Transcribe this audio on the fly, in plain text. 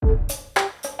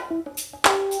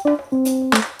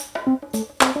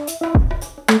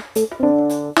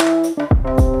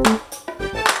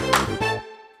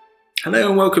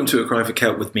Welcome to A Cry for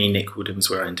Kelp with me, Nick Woodhams,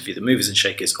 where I interview the movers and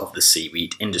shakers of the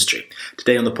seaweed industry.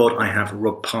 Today on the pod, I have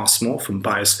Rob Passmore from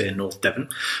Biosphere, North Devon.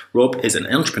 Rob is an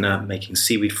entrepreneur making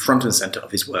seaweed front and centre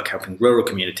of his work, helping rural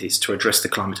communities to address the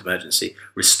climate emergency,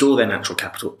 restore their natural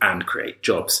capital and create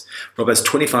jobs. Rob has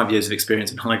 25 years of experience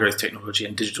in high-growth technology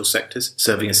and digital sectors,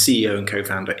 serving as CEO and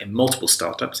co-founder in multiple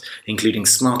startups, including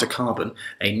Smarter Carbon,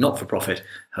 a not-for-profit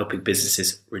helping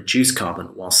businesses reduce carbon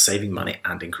while saving money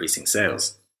and increasing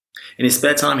sales. In his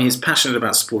spare time, he is passionate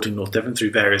about supporting North Devon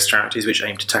through various charities which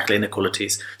aim to tackle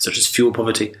inequalities such as fuel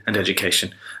poverty and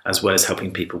education, as well as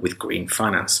helping people with green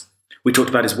finance. We talked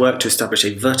about his work to establish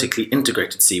a vertically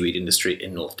integrated seaweed industry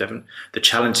in North Devon, the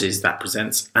challenges that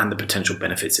presents, and the potential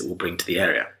benefits it will bring to the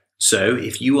area. So,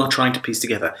 if you are trying to piece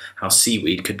together how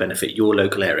seaweed could benefit your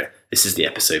local area, this is the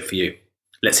episode for you.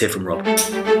 Let's hear from Rob.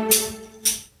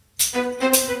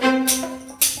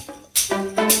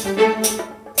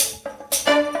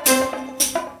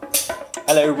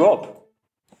 Hello, Rob.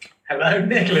 Hello,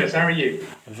 Nicholas. How are you?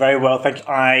 Very well, thank you.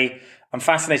 I am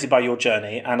fascinated by your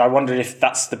journey, and I wondered if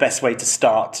that's the best way to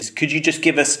start. Could you just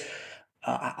give us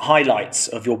highlights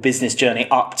of your business journey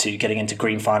up to getting into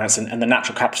green finance and the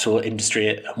natural capital industry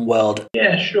and world?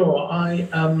 Yeah, sure. I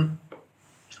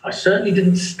certainly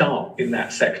didn't start in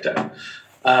that sector.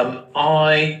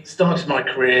 I started my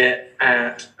career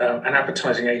at an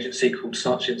advertising agency called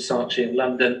Saatchi in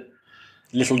London.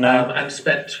 Little known. And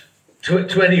spent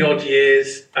 20 odd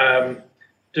years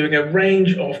doing a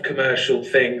range of commercial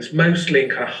things, mostly in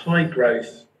kind of high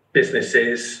growth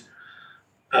businesses,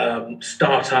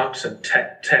 startups and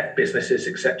tech businesses,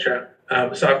 etc.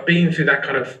 So I've been through that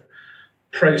kind of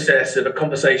process of a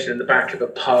conversation in the back of a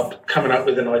pub, coming up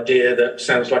with an idea that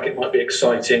sounds like it might be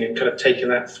exciting, and kind of taking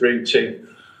that through to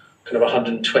kind of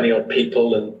 120 odd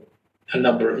people and a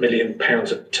number of £1 million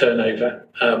of turnover.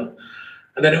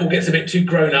 And then it all gets a bit too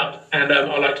grown up, and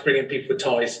I like to bring in people with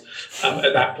ties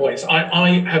at that point. So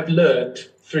I have learned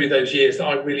through those years that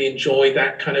I really enjoy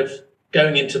that kind of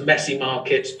going into messy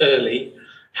markets early,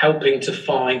 helping to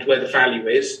find where the value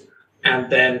is,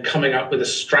 and then coming up with a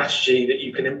strategy that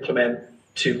you can implement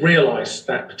to realise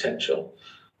that potential.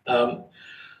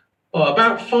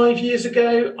 About 5 years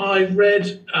ago, I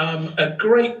read a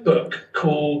great book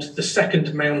called The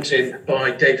Second Mountain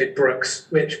by David Brooks,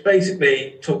 which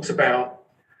basically talks about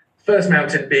first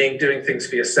mountain being doing things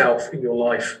for yourself in your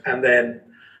life, and then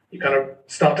you kind of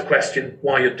start to question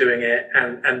why you're doing it,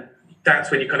 and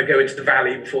that's when you kind of go into the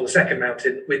valley before the second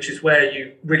mountain, which is where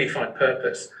you really find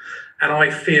purpose. And I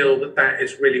feel that that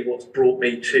is really what's brought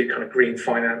me to kind of green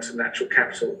finance and natural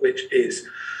capital, which is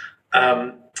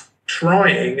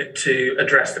trying to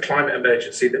address the climate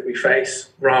emergency that we face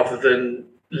rather than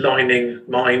lining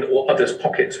mine or others'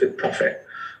 pockets with profit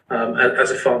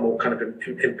as a far more kind of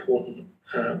important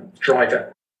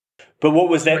driver. But what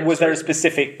was there? Was there a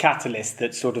specific catalyst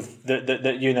that sort of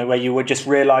that you know, where you would just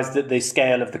realise that the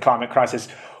scale of the climate crisis,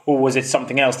 or was it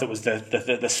something else that was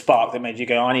the spark that made you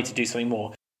go, I need to do something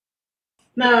more?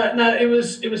 No, it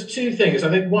was two things. I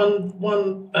think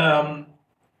one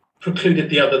precluded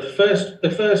the other. The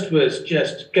first was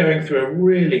just going through a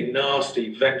really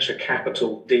nasty venture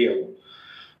capital deal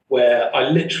where I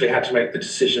literally had to make the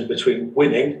decision between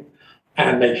winning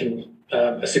and making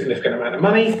a significant amount of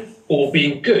money, or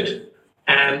being good.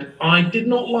 And I did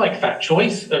not like that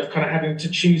choice of kind of having to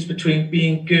choose between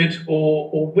being good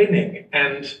or winning.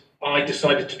 And I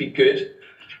decided to be good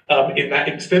in that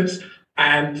instance,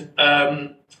 and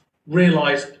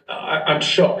realised I'm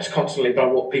shocked constantly by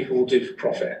what people will do for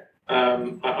profit.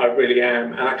 I really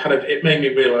am. And it made me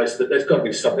realise that there's got to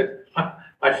be something.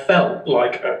 I felt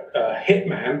like a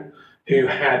hitman who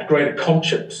had grown a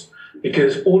conscience,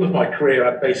 because all of my career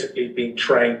I'd basically been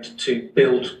trained to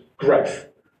build growth,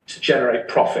 to generate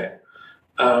profit.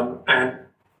 I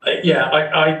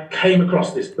came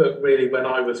across this book really when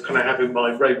I was kind of having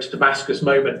my road to Damascus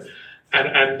moment.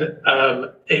 And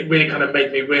it really kind of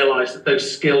made me realise that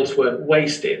those skills weren't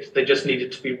wasted. They just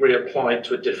needed to be reapplied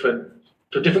to a different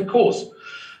cause.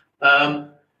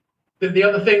 The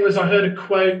other thing was, I heard a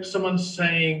quote, someone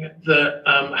saying that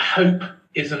hope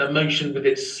is an emotion with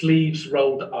its sleeves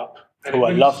rolled up. And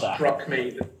I love that. Struck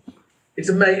me. It's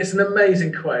an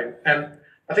amazing quote. And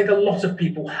I think a lot of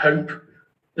people hope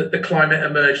that the climate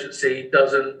emergency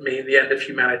doesn't mean the end of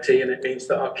humanity, and it means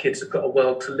that our kids have got a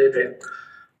world to live in.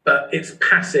 But it's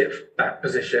passive, that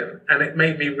position. And it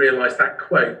made me realise, that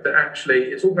quote, that actually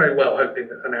it's all very well hoping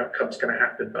that an outcome's going to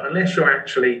happen, but unless you're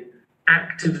actually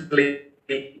actively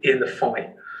in the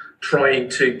fight, trying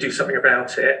to do something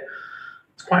about it,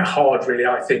 it's quite hard, really,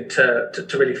 I think, to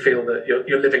really feel that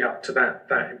you're living up to that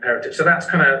imperative. So that's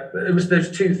kind of, it was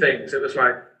those two things. It was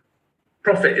like,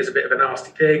 profit is a bit of a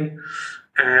nasty thing,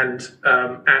 and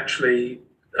actually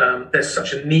there's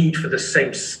such a need for the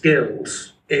same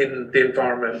skills in the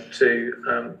environment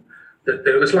that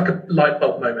it was like a light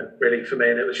bulb moment really for me,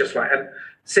 and it was just like, and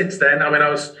since then, I mean, I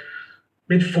was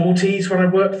mid-40s when I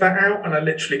worked that out, and I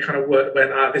literally kind of went,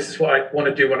 this is what I want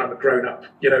to do when I'm a grown-up.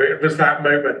 It was that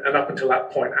moment, and up until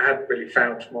that point, I hadn't really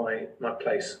found my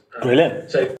place.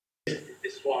 Brilliant. So this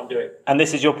is what I'm doing. And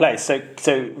this is your place. So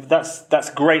that's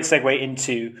a great segue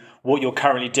into what you're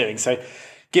currently doing. So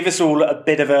give us all a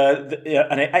bit of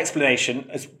an explanation,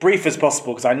 as brief as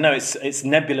possible, because I know it's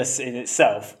nebulous in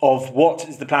itself, of what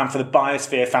is the plan for the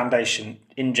Biosphere Foundation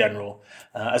in general,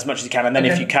 as much as you can. And then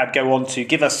if you can go on to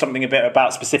give us something a bit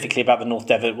specifically about the North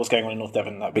Devon, what's going on in North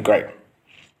Devon, that'd be great.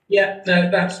 Yeah,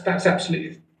 no, that's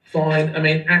absolutely fine. I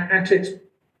mean, at its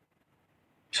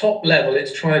top level,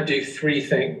 it's trying to do three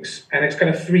things, and it's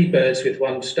kind of three birds with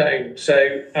one stone.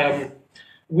 So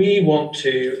we want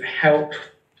to help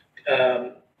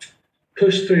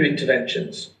push through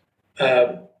interventions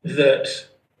that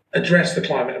address the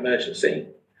climate emergency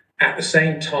at the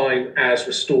same time as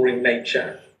restoring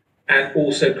nature and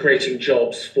also creating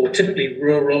jobs for typically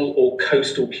rural or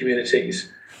coastal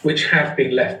communities which have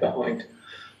been left behind.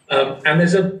 And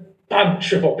there's a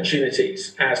bunch of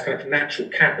opportunities as kind of natural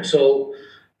capital,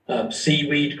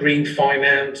 seaweed, green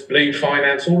finance, blue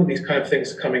finance, all of these kind of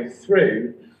things are coming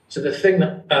through. So the thing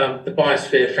that the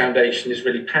Biosphere Foundation is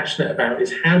really passionate about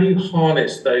is how do you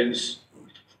harness those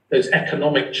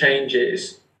economic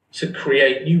changes to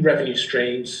create new revenue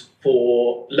streams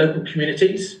for local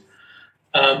communities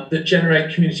that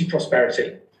generate community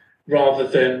prosperity rather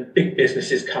than big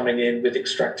businesses coming in with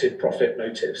extractive profit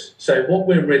motives. So what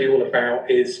we're really all about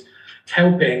is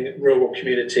helping rural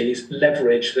communities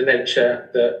leverage the nature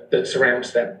that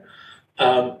surrounds them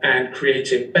and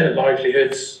creating better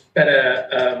livelihoods,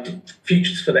 better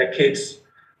futures for their kids,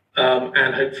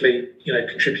 and hopefully,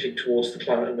 contributing towards the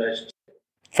climate emergency.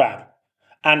 Fab.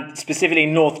 And specifically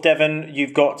in North Devon,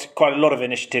 you've got quite a lot of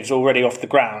initiatives already off the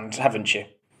ground, haven't you?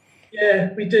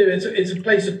 Yeah, we do. It's a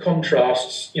place of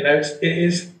contrasts. It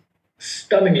is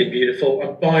stunningly beautiful.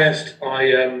 I'm biased.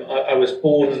 I was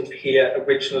born here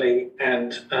originally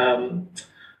and kind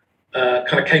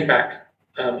of came back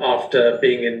after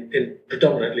being in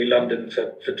predominantly London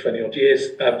for 20 odd years.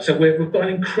 So we've got an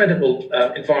incredible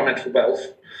environmental wealth,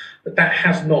 but that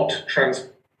has not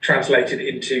translated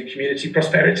into community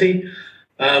prosperity.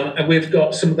 And we've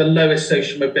got some of the lowest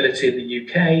social mobility in the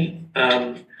UK,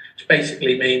 which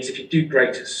basically means if you do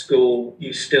great at school,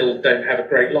 you still don't have a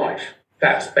great life.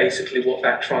 That's basically what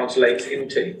that translates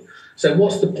into. So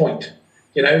what's the point?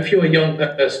 If you're a young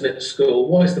person at school,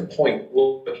 what is the point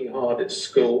working hard at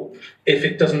school if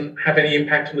it doesn't have any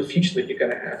impact on the future that you're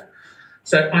going to have?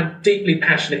 So I'm deeply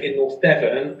passionate in North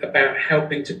Devon about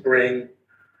helping to bring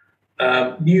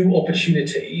new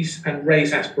opportunities and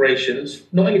raise aspirations,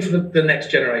 not only for the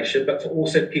next generation, but for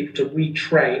also people to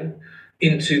retrain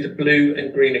into the blue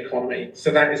and green economy. So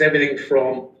that is everything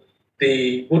from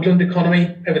the woodland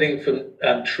economy, everything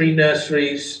from tree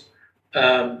nurseries,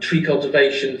 tree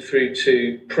cultivation through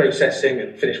to processing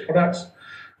and finished products,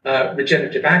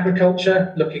 regenerative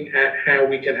agriculture, looking at how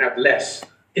we can have less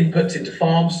inputs into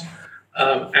farms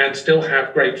and still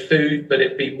have great food, but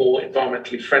it be more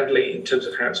environmentally friendly in terms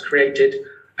of how it's created,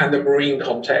 and the marine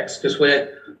context, because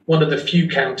we're one of the few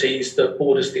counties that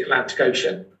borders the Atlantic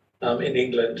Ocean in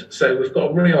England. So we've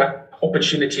got a real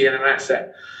opportunity and an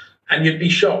asset. And you'd be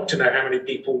shocked to know how many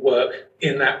people work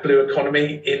in that blue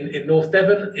economy in North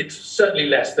Devon. It's certainly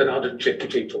less than 150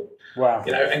 people. Wow.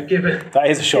 And given that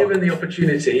is a shock. Given the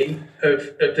opportunity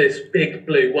of this big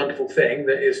blue wonderful thing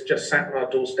that is just sat on our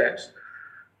doorsteps,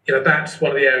 that's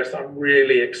one of the areas that I'm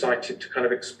really excited to kind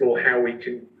of explore how we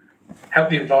can help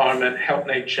the environment, help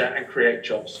nature, and create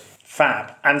jobs.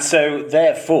 Fab. And so,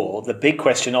 therefore, the big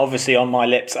question, obviously, on my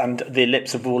lips and the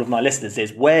lips of all of my listeners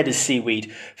is, where does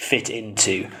seaweed fit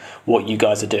into what you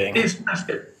guys are doing? It's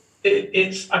massive.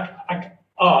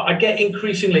 I get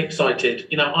increasingly excited.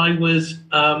 I was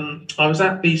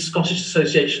at the Scottish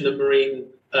Association of Marine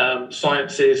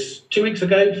Sciences 2 weeks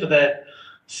ago for their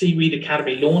Seaweed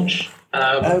Academy launch.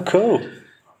 Oh, cool.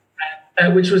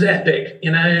 Which was epic,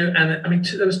 and I mean,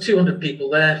 there was 200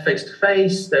 people there face to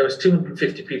face. There was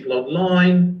 250 people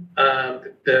online.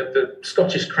 The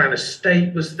Scottish Crown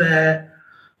Estate was there.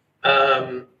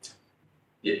 The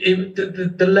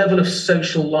level of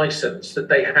social license that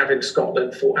they have in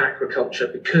Scotland for agriculture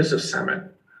because of salmon.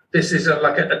 This is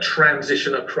like a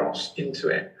transition across into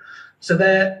it. So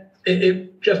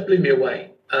it just blew me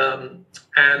away.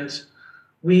 And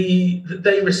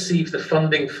they received the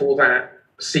funding for that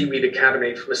Seaweed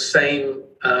Academy from the same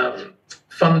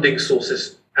funding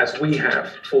sources as we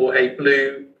have for a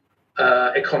blue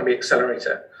economy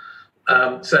accelerator.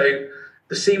 So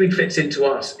the seaweed fits into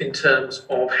us in terms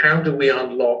of how do we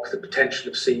unlock the potential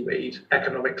of seaweed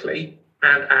economically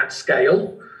and at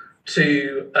scale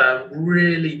to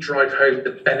really drive home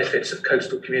the benefits of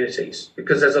coastal communities,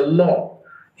 because there's a lot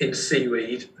in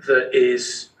seaweed that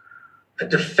is a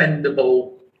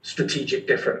defendable strategic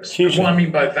difference. And what I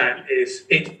mean by that is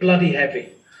it's bloody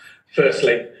heavy.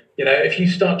 Firstly, if you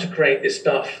start to create this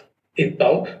stuff in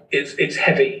bulk, it's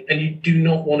heavy, and you do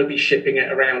not want to be shipping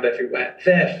it around everywhere.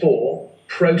 Therefore,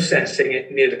 processing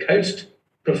it near the coast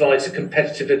provides a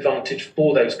competitive advantage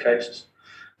for those coasts.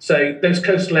 So those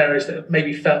coastal areas that have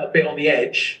maybe felt a bit on the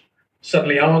edge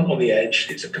suddenly aren't on the edge.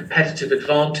 It's a competitive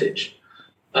advantage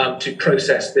to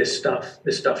process this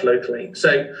stuff locally.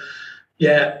 So,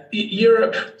 yeah,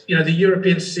 Europe, the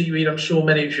European seaweed. I'm sure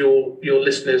many of your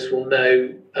listeners will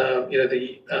know.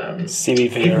 The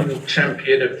seaweed hidden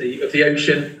champion of the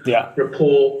ocean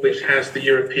report, which has the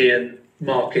European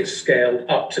market scaled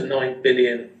up to 9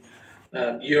 billion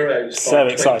euros so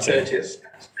by 2030.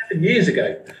 7 years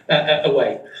ago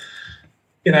away.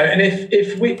 And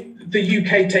if the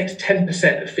UK takes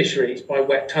 10% of fisheries by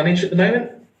wet tonnage at the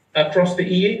moment across the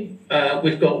EU,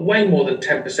 we've got way more than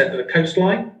 10% of the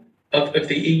coastline of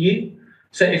the EU.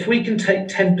 So if we can take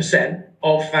 10%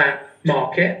 of that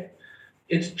market,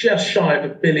 it's just shy of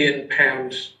 £1 billion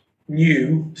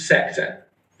new sector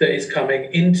that is coming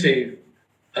into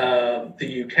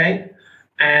the UK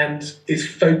and is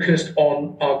focused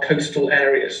on our coastal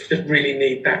areas that really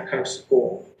need that kind of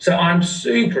support. So I'm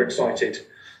super excited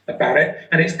about it,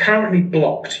 and it's currently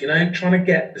blocked. Trying to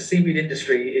get the seaweed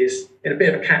industry is in a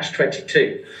bit of a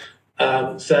catch-22.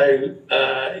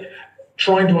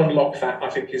 Trying to unlock that, I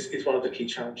think, is one of the key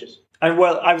challenges. And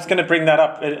well, I was going to bring that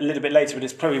up a little bit later, but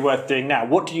it's probably worth doing now.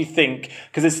 What do you think?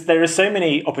 Because there are so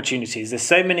many opportunities. There's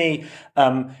so many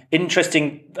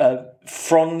interesting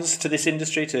fronds to this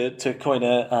industry, to coin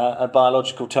a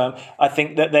biological term. I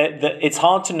think that it's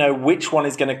hard to know which one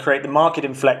is going to create the market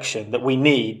inflection that we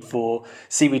need for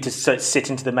seaweed to sit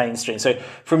into the mainstream. So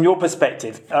from your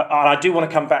perspective, and I do want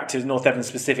to come back to North Devon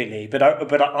specifically, but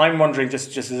I'm wondering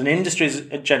just as an industry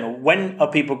in general, when are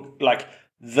people like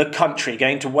the country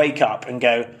going to wake up and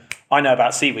go, I know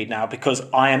about seaweed now because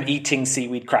I am eating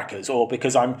seaweed crackers, or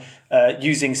because I'm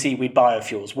using seaweed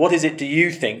biofuels? What is it, do you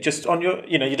think, just on your,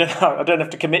 I don't have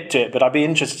to commit to it, but I'd be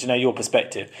interested to know your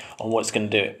perspective on what's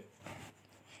going to do it.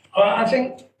 I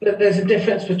think that there's a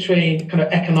difference between kind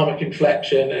of economic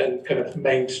inflection and kind of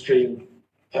mainstream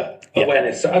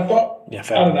awareness. So I've got,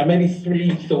 maybe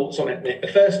three thoughts on it, Nick. The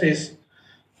first is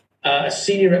a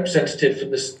senior representative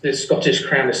from the Scottish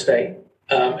Crown Estate,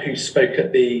 who spoke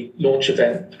at the launch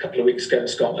event a couple of weeks ago in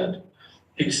Scotland,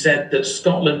 who said that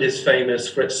Scotland is famous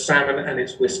for its salmon and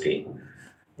its whiskey.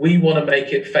 We want to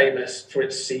make it famous for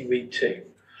its seaweed too.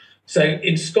 So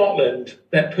in Scotland,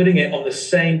 they're putting it on the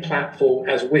same platform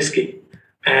as whiskey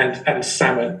and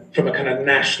salmon from a kind of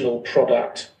national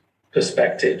product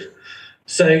perspective.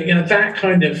 So, that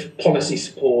kind of policy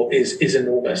support is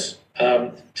enormous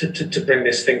to bring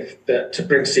this thing, to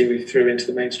bring seaweed through into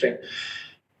the mainstream.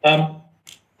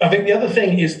 I think the other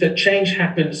thing is that change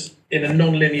happens in a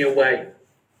non-linear way.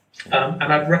 And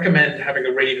I'd recommend having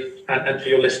a read, and for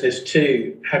your listeners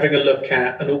too, having a look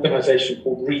at an organisation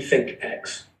called Rethink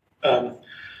X,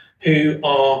 who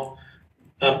are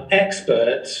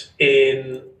experts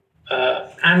in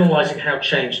analysing how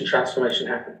change and transformation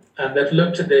happen. And they've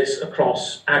looked at this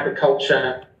across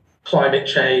agriculture, climate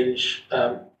change,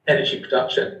 energy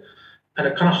production, and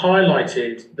have kind of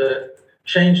highlighted that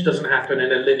change doesn't happen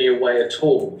in a linear way at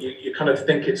all. You kind of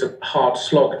think it's a hard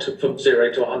slog from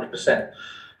 0 to 100%.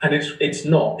 And it's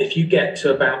not. If you get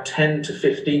to about 10 to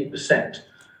 15%,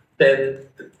 then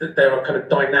there are kind of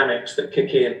dynamics that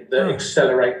kick in that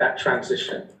accelerate that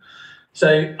transition.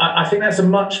 So I think that's a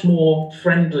much more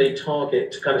friendly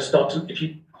target to kind of start to,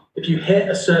 if you hit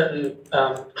a certain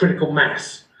critical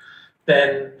mass,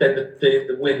 then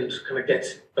the wind kind of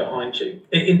gets behind you.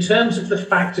 In terms of the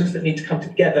factors that need to come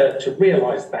together to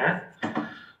realise that,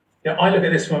 I look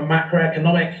at this from a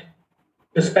macroeconomic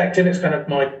perspective. It's kind of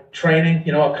my training.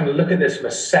 I kind of look at this from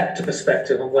a sector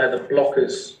perspective and where the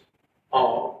blockers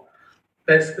are.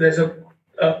 There's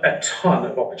a ton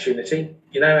of opportunity.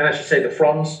 And as you say, the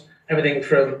fronds, everything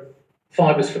from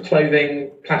fibres for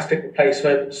clothing, plastic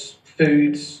replacements,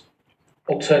 foods,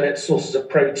 alternate sources of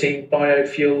protein,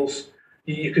 biofuels.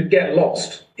 You could get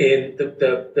lost in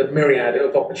the myriad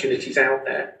of opportunities out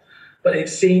there. But it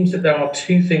seems that there are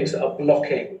two things that are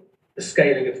blocking the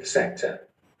scaling of the sector.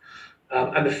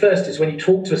 And the first is when you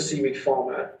talk to a seaweed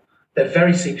farmer, they're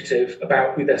very secretive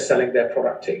about who they're selling their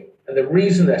product to. And the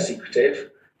reason they're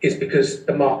secretive is because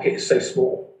the market is so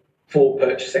small for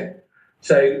purchasing.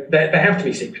 So they have to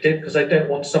be secretive because they don't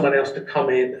want someone else to come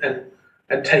in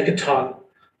and take a ton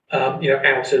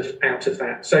out of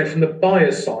that. So from the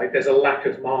buyer's side, there's a lack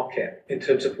of market in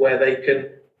terms of where they can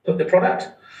put the product.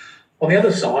 On the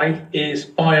other side is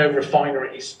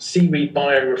biorefineries, seaweed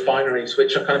biorefineries,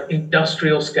 which are kind of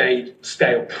industrial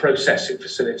scale processing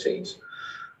facilities.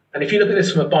 And if you look at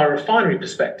this from a biorefinery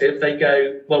perspective, they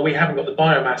go, well, we haven't got the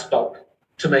biomass bulk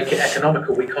to make it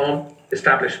economical. We can't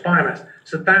establish biomass.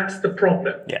 So that's the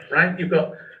problem, right? You've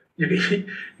got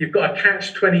a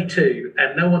catch-22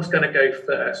 and no one's going to go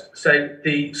first. So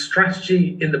the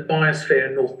strategy in the Biosphere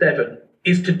in North Devon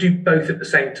is to do both at the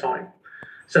same time.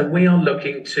 So we are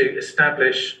looking to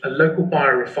establish a local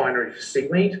biorefinery for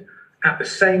seaweed at the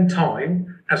same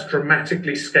time as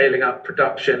dramatically scaling up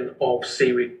production of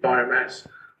seaweed biomass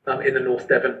in the North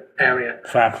Devon area.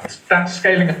 Fab. That's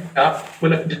scaling up. We're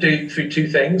looking to do through two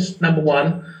things. Number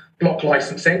one, block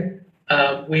licensing.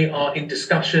 We are in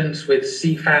discussions with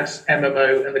CFAS,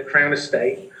 MMO and the Crown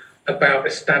Estate about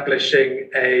establishing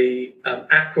a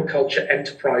aquaculture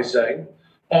enterprise zone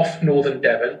off Northern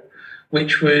Devon,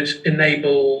 which would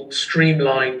enable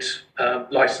streamlined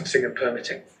licensing and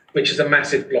permitting, which is a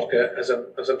massive blocker, as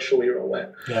I'm sure you're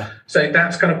aware. Yeah. So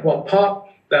that's kind of one part.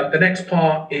 The next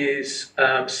part is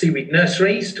seaweed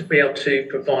nurseries to be able to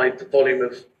provide the volume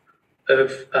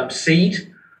of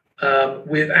seed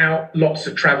without lots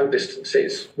of travel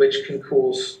distances, which can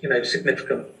cause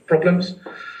significant problems.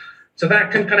 So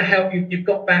that can kind of help you. You've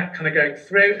got that kind of going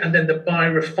through, and then the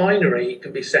biorefinery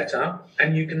can be set up,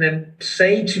 and you can then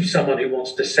say to someone who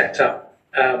wants to set up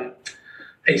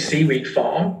a seaweed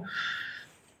farm,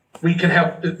 we can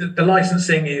help. The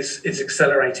licensing is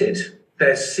accelerated.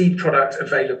 There's seed product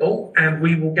available, and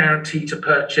we will guarantee to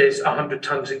purchase 100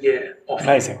 tons a year off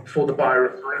for the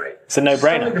biorefinery. It's a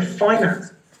no-brainer.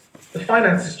 The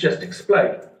finances just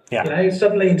explode. Yeah.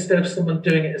 Suddenly, instead of someone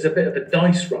doing it as a bit of a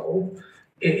dice roll,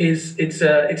 it's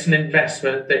an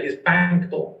investment that is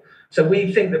bankable. So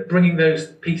we think that bringing those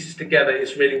pieces together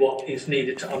is really what is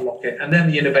needed to unlock it, and then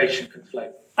the innovation can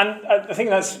flow. And I think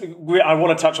I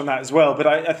want to touch on that as well, but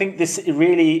I think this is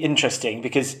really interesting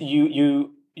because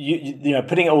you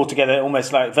putting it all together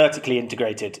almost like vertically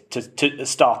integrated to a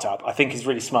startup, I think is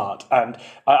really smart. And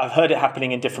I've heard it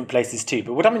happening in different places too.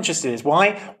 But what I'm interested in is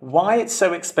why it's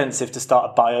so expensive to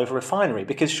start a biorefinery,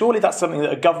 because surely that's something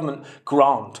that a government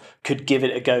grant could give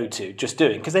it a go to just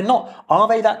doing, because are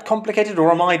they that complicated, or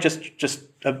am I just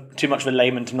too much of a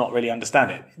layman to not really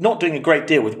understand it? Not doing a great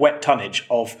deal with wet tonnage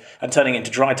and turning it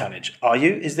into dry tonnage. Are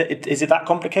you? Is it that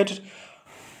complicated?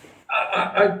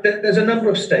 There's a number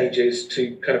of stages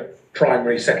to kind of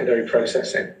primary, secondary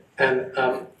processing, and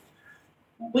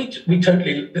we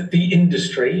totally, the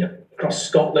industry across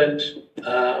Scotland,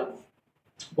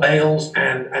 Wales,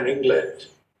 and England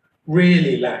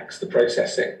really lacks the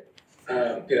processing.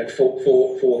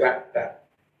 For that.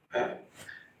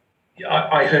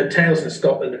 I heard tales in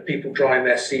Scotland of people drying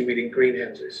their seaweed in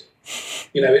greenhouses.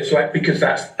 It's like, because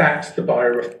that's the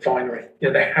biorefinery.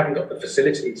 They haven't got the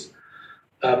facilities.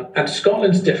 And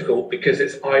Scotland's difficult because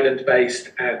it's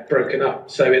island-based and broken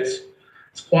up, so it's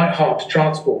quite hard to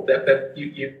transport.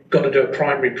 You've got to do a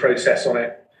primary process on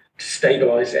it to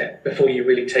stabilise it before you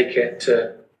really take it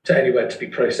to anywhere to be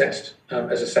processed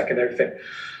as a secondary thing.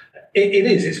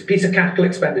 It's a piece of capital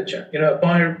expenditure.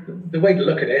 The way to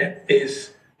look at it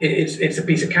is it's a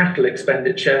piece of capital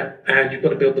expenditure, and you've got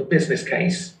to build the business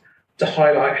case to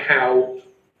highlight how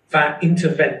that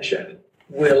intervention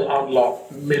will unlock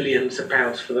millions of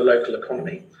pounds for the local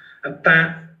economy. And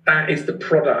that is the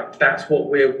product. That's what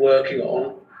we're working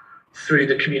on through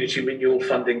the community renewal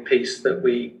funding piece that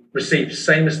we received,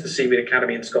 same as the Seaweed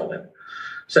Academy in Scotland.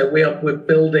 So we're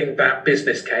building that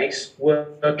business case,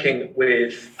 working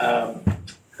with an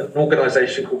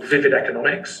organisation called Vivid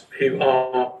Economics, who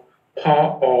are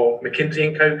part of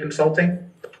McKinsey & Co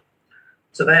Consulting.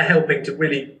 So they're helping to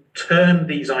really turn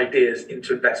these ideas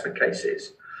into investment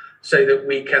cases, so that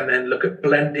we can then look at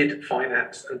blended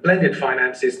finance. And blended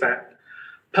finance is that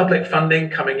public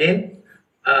funding coming in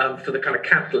for the kind of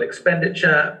capital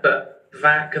expenditure, but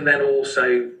that can then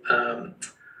also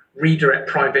redirect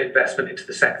private investment into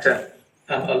the sector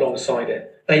alongside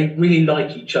it. They really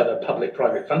like each other,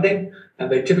 public-private funding,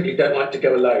 and they typically don't like to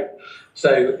go alone.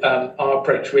 So our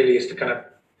approach really is to kind of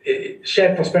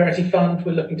shared prosperity fund.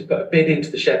 We're looking to put a bid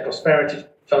into the shared prosperity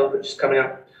fund, which is coming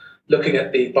up, looking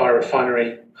at the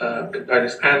biorefinery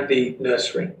components and the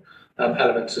nursery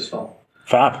elements as well.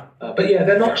 Fab. But yeah,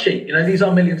 they're not cheap. These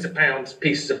are millions of pounds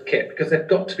pieces of kit, because they've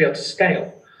got to be able to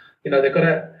scale.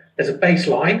 They've as a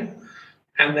baseline,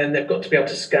 and then they've got to be able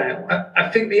to scale. I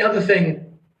think the other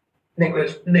thing,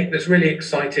 Nick, that's really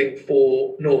exciting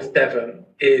for North Devon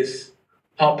is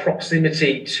our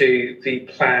proximity to the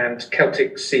planned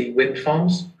Celtic Sea wind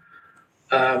farms,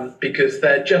 because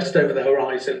they're just over the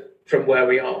horizon from where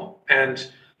we are,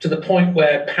 and to the point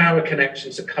where power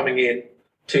connections are coming in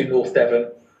to North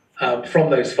Devon from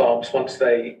those farms once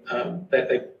they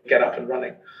get up and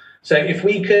running. So if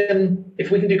we can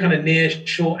do kind of near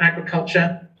shore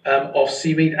agriculture of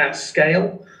seaweed at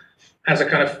scale as a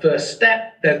kind of first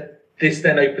step, then this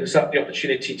then opens up the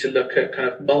opportunity to look at kind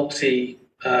of multi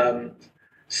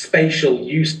spatial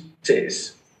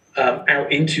uses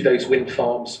out into those wind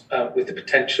farms with the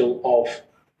potential of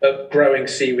growing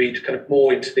seaweed kind of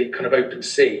more into the kind of open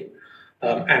sea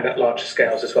and at larger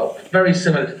scales as well. Very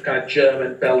similar to the kind of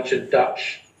German, Belgian,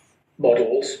 Dutch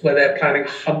models where they're planning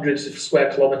hundreds of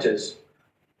square kilometres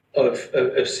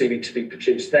of seaweed to be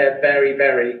produced. They're very,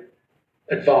 very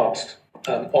advanced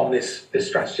on this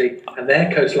strategy, and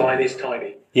their coastline is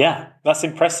tiny. Yeah, that's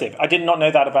impressive. I did not know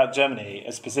that about Germany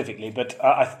specifically, but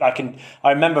I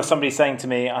remember somebody saying to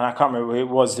me, and I can't remember who it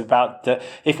was, about that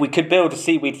if we could build a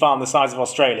seaweed farm the size of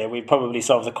Australia, we'd probably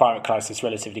solve the climate crisis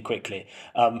relatively quickly.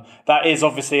 That is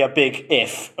obviously a big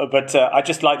if, but I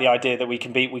just like the idea that we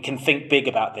can think big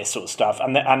about this sort of stuff,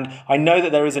 and I know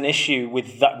that there is an issue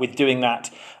with doing that.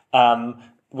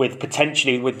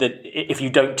 If you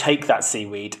don't take that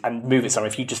seaweed and move it somewhere,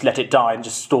 if you just let it die and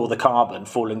just store the carbon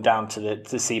falling down to the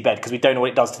seabed, because we don't know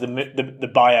what it does to the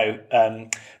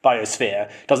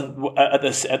biosphere, doesn't at the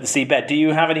seabed. Do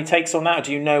you have any takes on that? Or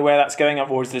do you know where that's going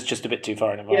up, or is this just a bit too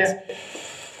far in advance? Yeah.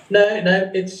 No.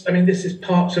 This is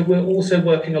part. So we're also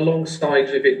working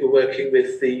alongside with it. We're working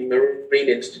with the Marine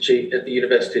Institute at the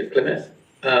University of Plymouth,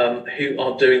 who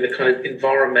are doing the kind of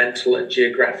environmental and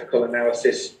geographical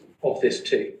analysis of this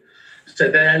too.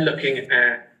 So they're looking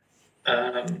at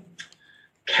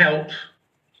kelp,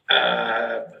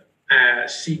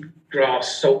 seagrass,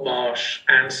 salt marsh,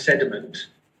 and sediment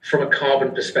from a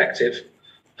carbon perspective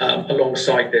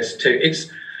alongside this too.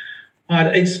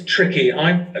 It's tricky.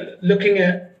 I'm looking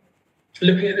at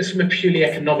this from a purely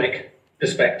economic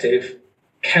perspective.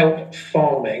 Kelp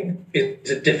farming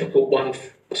is a difficult one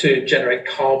to generate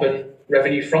carbon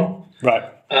revenue from. Right.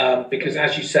 Because,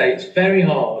 as you say, it's very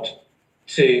hard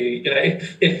to,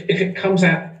 if it comes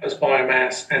out as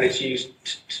biomass and it's used,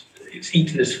 it's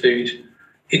eaten as food,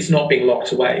 it's not being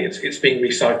locked away. It's being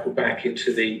recycled back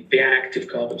into the active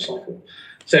carbon cycle.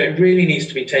 So it really needs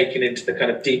to be taken into the kind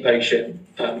of deep ocean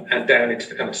and down into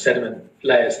the kind of sediment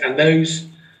layers. And those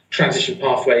transition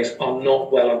pathways are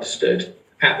not well understood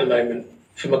at the moment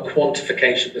from a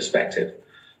quantification perspective.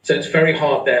 So it's very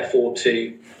hard, therefore,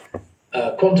 to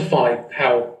quantify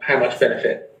how much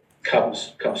benefit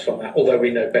comes from that, although we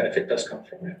know benefit does come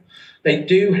from it. They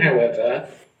do, however,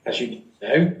 as you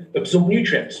know, absorb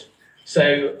nutrients.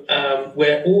 So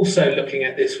we're also looking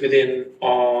at this within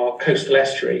our coastal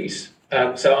estuaries.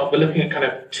 So we're looking at kind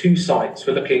of two sites.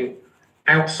 We're looking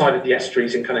outside of the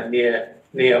estuaries and kind of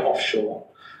near offshore,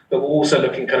 but we're also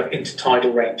looking kind of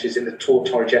intertidal ranges in the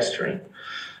Torridge estuary.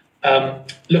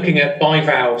 Looking at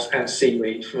bivalves and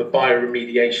seaweed from a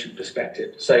bioremediation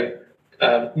perspective. So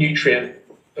nutrient,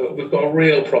 we've got a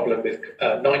real problem with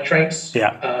nitrates,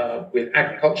 with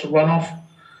agricultural runoff.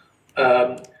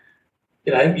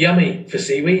 Yummy for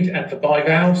seaweed and for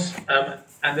bivalves,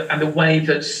 and the way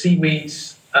that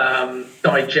seaweeds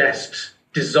digest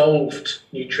dissolved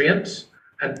nutrients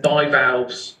and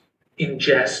bivalves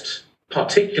ingest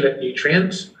particulate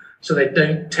nutrients, so they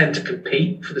don't tend to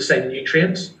compete for the same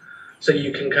nutrients. So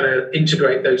you can kind of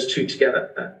integrate those two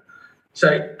together.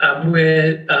 So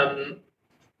we're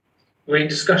in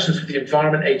discussions with the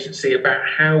Environment Agency about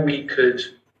how we could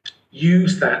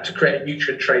use that to create a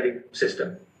nutrient trading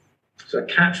system. So a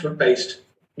catchment-based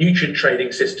nutrient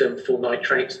trading system for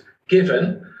nitrates,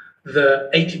 given that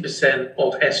 80%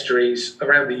 of estuaries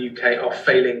around the UK are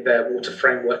failing their Water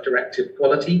Framework Directive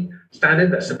quality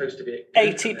standard. That's supposed to be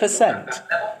 80%.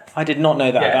 I did not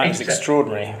know that. Yeah, that is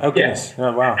extraordinary. Oh goodness! Yeah.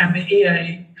 Oh wow! And the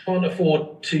EA can't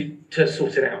afford to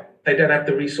sort it out. They don't have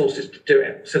the resources to do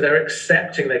it, so they're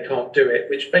accepting they can't do it,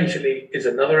 which basically is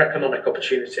another economic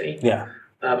opportunity,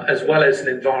 as well as an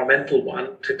environmental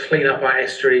one to clean up our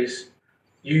estuaries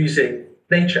using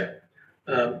nature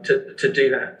to do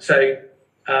that. So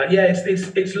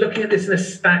it's looking at this in a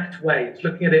stacked way. It's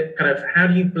looking at it kind of how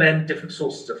do you blend different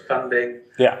sources of funding?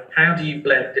 Yeah. How do you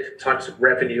blend different types of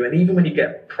revenue? And even when you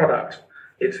get product,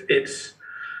 we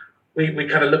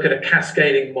kind of look at a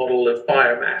cascading model of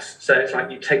biomass. So it's like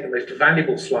you take the most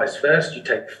valuable slice first. You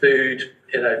take food,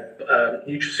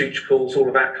 nutraceuticals, all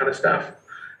of that kind of stuff,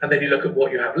 and then you look at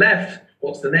what you have left.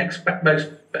 What's the next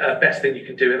best thing you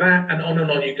can do with that, and on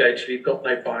you go till you've got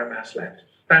no biomass left.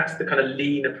 That's the kind of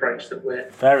lean approach that we're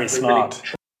very smart.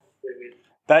 Really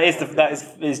that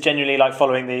is genuinely like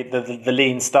following the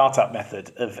lean startup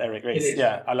method of Eric Ries.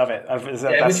 Yeah, I love it.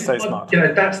 That's so smart.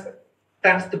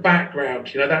 That's the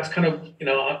background. That's kind of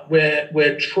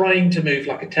we're trying to move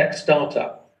like a tech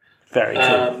startup. Very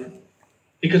cool.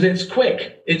 Because it's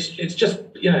quick. It's just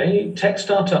tech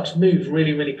startups move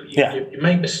really, really quickly. Yeah. You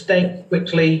make mistakes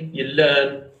quickly. You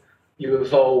learn. You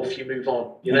evolve. You move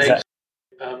on. Exactly.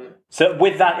 So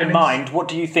with that in mind, what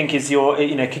do you think is your?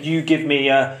 Could you give me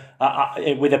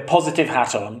with a positive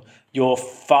hat on your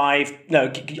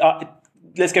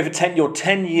let's go for your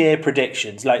 10-year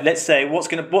predictions. Like, let's say what's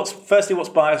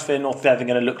Biosphere North Devon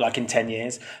going to look like in 10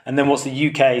 years, and then what's the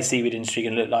UK seaweed industry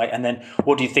going to look like, and then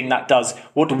what do you think that does?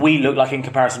 What do we look like in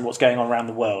comparison to what's going on around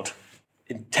the world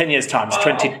in 10 years' time? It's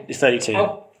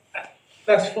 2032.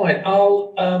 That's fine.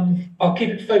 I'll keep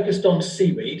it focused on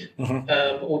seaweed,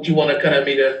 or do you want to kind of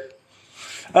me to?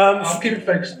 I'll keep it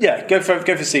focused. Yeah, go for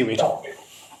seaweed. I'll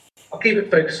keep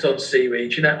it focused on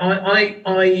seaweed.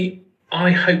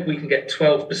 I hope we can get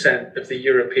 12% of the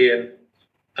European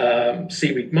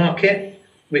seaweed market,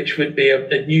 which would be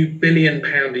a new £1 billion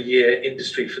a year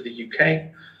industry for the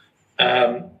UK.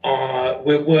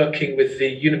 We're working with the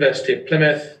University of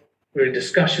Plymouth. We're in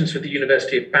discussions with the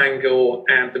University of Bangor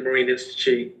and the Marine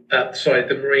Institute.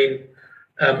 The Marine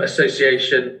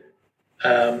Association.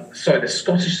 The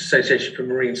Scottish Association for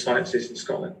Marine Sciences in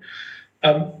Scotland,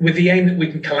 with the aim that we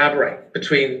can collaborate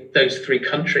between those three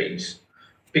countries.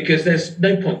 Because there's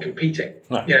no point competing.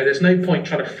 No. There's no point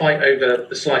trying to fight over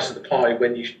the slice of the pie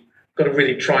when you've got to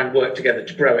really try and work together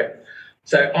to grow it.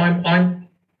 So I'm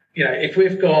if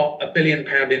we've got a £1 billion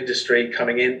industry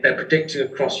coming in, they're predicting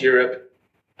across Europe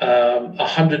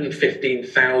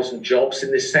 115,000 jobs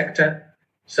in this sector.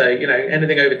 So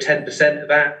anything over 10% of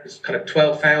that is kind of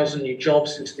 12,000 new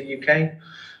jobs into the UK.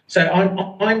 So and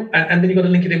then you've got to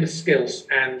link it in with skills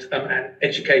and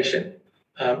education.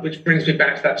 Which brings me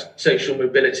back to that social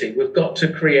mobility. We've got to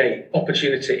create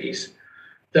opportunities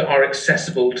that are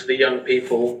accessible to the young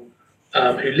people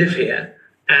who live here,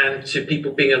 and to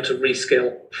people being able to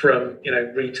reskill from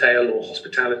retail or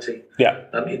hospitality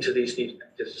into these new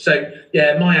sectors. So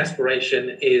my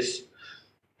aspiration is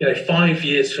 5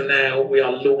 years from now we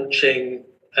are launching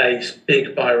a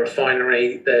big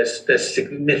biorefinery. There's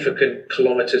significant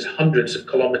kilometres, hundreds of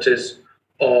kilometres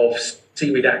of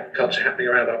seaweed agriculture happening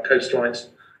around our coastlines,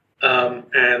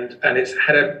 and it's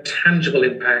had a tangible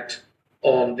impact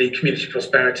on the community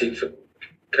prosperity for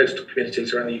coastal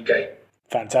communities around the UK.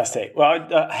 Fantastic.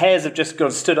 Well, hairs have just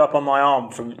stood up on my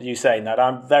arm from you saying that.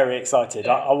 I'm very excited.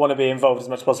 I want to be involved as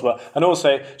much as possible. And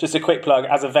also, just a quick plug,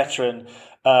 as a veteran,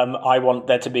 I want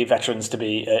there to be veterans to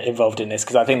be involved in this,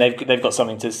 because I think they've got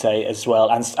something to say as well,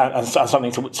 and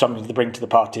something to bring to the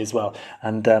party as well.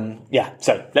 And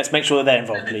so let's make sure that they're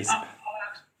involved, please.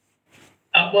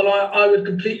 I would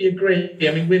completely agree.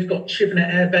 I mean, we've got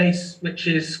Chivenet Air Base, which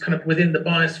is kind of within the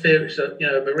Biosphere, which is a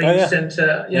marine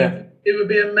centre. It would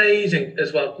be amazing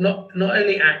as well. Not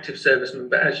only active servicemen,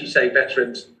 but as you say,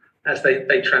 veterans as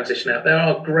they transition out. There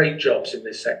are great jobs in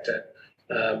this sector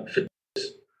for.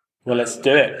 Well, let's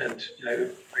do it. And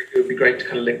it would be great to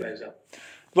kind of link those up.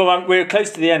 Well, we're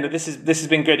close to the end. This has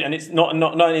been good, and it's not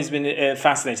only has been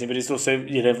fascinating, but it's also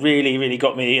really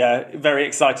got me very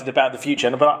excited about the future.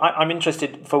 But I'm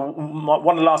interested for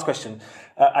one last question,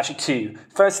 actually two.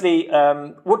 Firstly,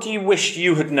 what do you wish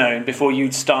you had known before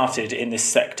you'd started in this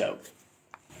sector?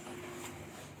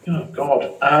 Oh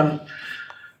God,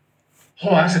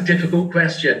 that's a difficult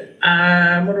question.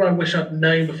 What do I wish I'd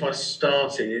known before I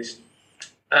started?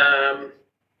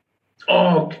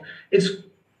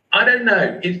 I don't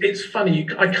know. It's funny.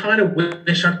 I kind of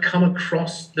wish I'd come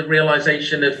across the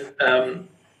realization of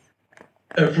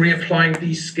reapplying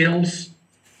these skills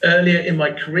earlier in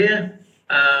my career,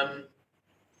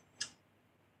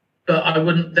 but I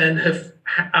wouldn't then have.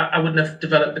 I wouldn't have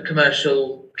developed the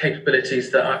commercial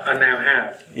capabilities that I now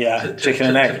have.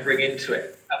 To bring into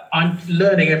it. I'm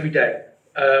learning every day.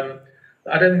 I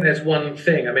don't think there's one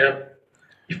thing. I mean,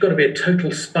 you've got to be a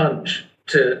total sponge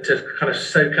to kind of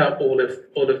soak up all of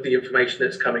the information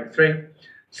that's coming through.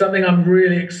 Something I'm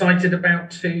really excited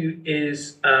about too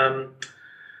is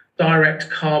direct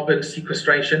carbon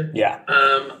sequestration.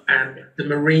 And the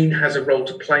marine has a role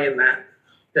to play in that.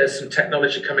 There's some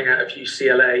technology coming out of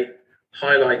UCLA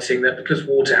highlighting that because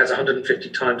water has 150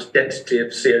 times density of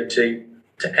CO2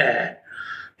 to air,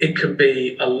 it can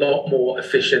be a lot more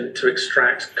efficient to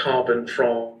extract carbon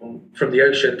from the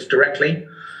oceans directly.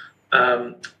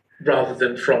 rather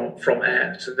than from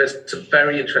air. So there's some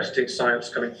very interesting science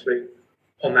coming through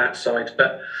on that side.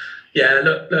 But yeah,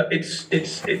 look,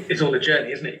 it's all a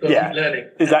journey, isn't it? You've got to keep learning.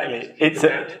 Exactly.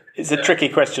 It's a tricky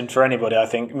question for anybody. I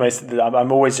think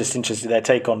I'm always just interested in their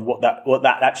take on what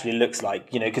that actually looks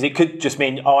like. Because it could just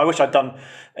mean, I wish I'd done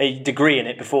a degree in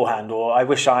it beforehand, or I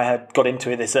wish I had got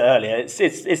into it this earlier.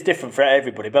 It's different for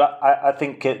everybody, but I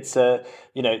think it's as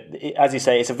you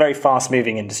say, it's a very fast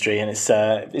moving industry, and it's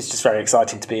just very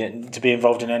exciting to be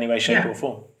involved in any way, shape, or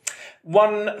form.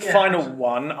 One final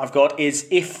one I've got is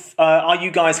are you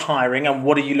guys hiring, and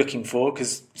what are you looking for?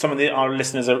 Because some of our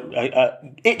listeners are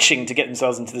itching to get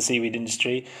themselves into the seaweed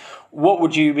industry. What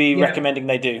would you be recommending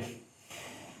they do?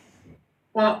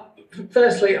 Well,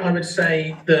 firstly, I would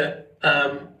say that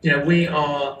we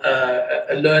are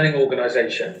a learning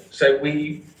organisation. So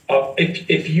we are,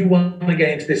 if you want to get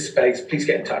into this space, please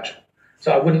get in touch.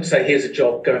 So I wouldn't say here's a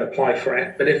job, go and apply for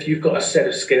it. But if you've got a set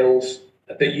of skills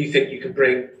that you think you can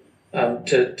bring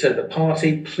to the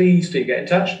party, please do get in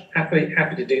touch.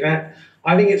 Happy to do that.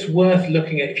 I think it's worth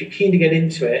looking at. If you're keen to get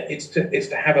into it, it's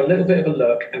to have a little bit of a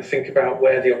look and think about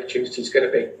where the opportunity is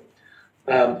going to be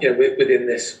within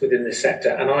this sector.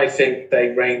 And I think they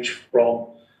range from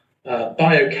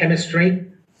biochemistry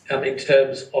in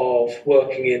terms of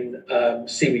working in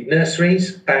seaweed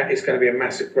nurseries. That is going to be a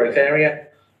massive growth area.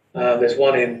 There's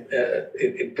one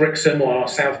in Brixham on our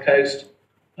south coast.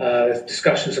 There's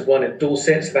discussions of one in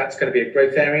Dorset, so that's going to be a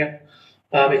growth area.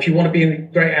 If you want to be in the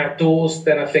great outdoors,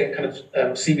 then I think kind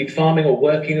of seaweed farming or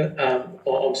working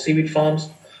on seaweed farms.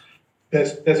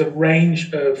 There's a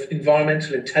range of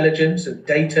environmental intelligence and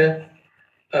data,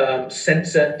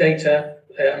 sensor data,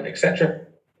 etc.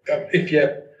 If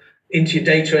you're into your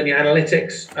data and your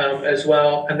analytics as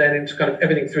well, and then into kind of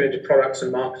everything through into products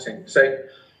and marketing. So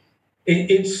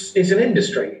it's an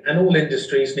industry, and all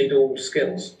industries need all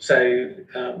skills. So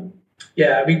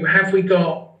have we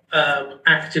got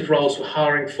active roles we're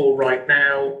hiring for right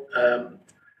now?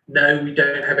 No, we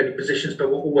don't have any positions, but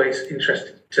we're always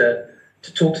interested to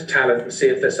talk to talent and see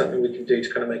if there's something we can do to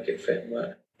kind of make it fit and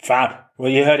work. Fab. Well,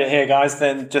 you heard it here, guys.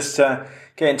 Then just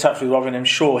get in touch with Rob, and I'm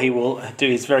sure he will do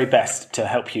his very best to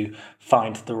help you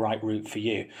find the right route for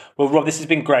you. Well, Rob, this has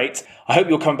been great. I hope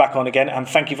you'll come back on again, and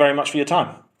thank you very much for your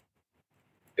time.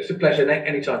 It's a pleasure, Nick.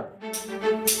 Anytime.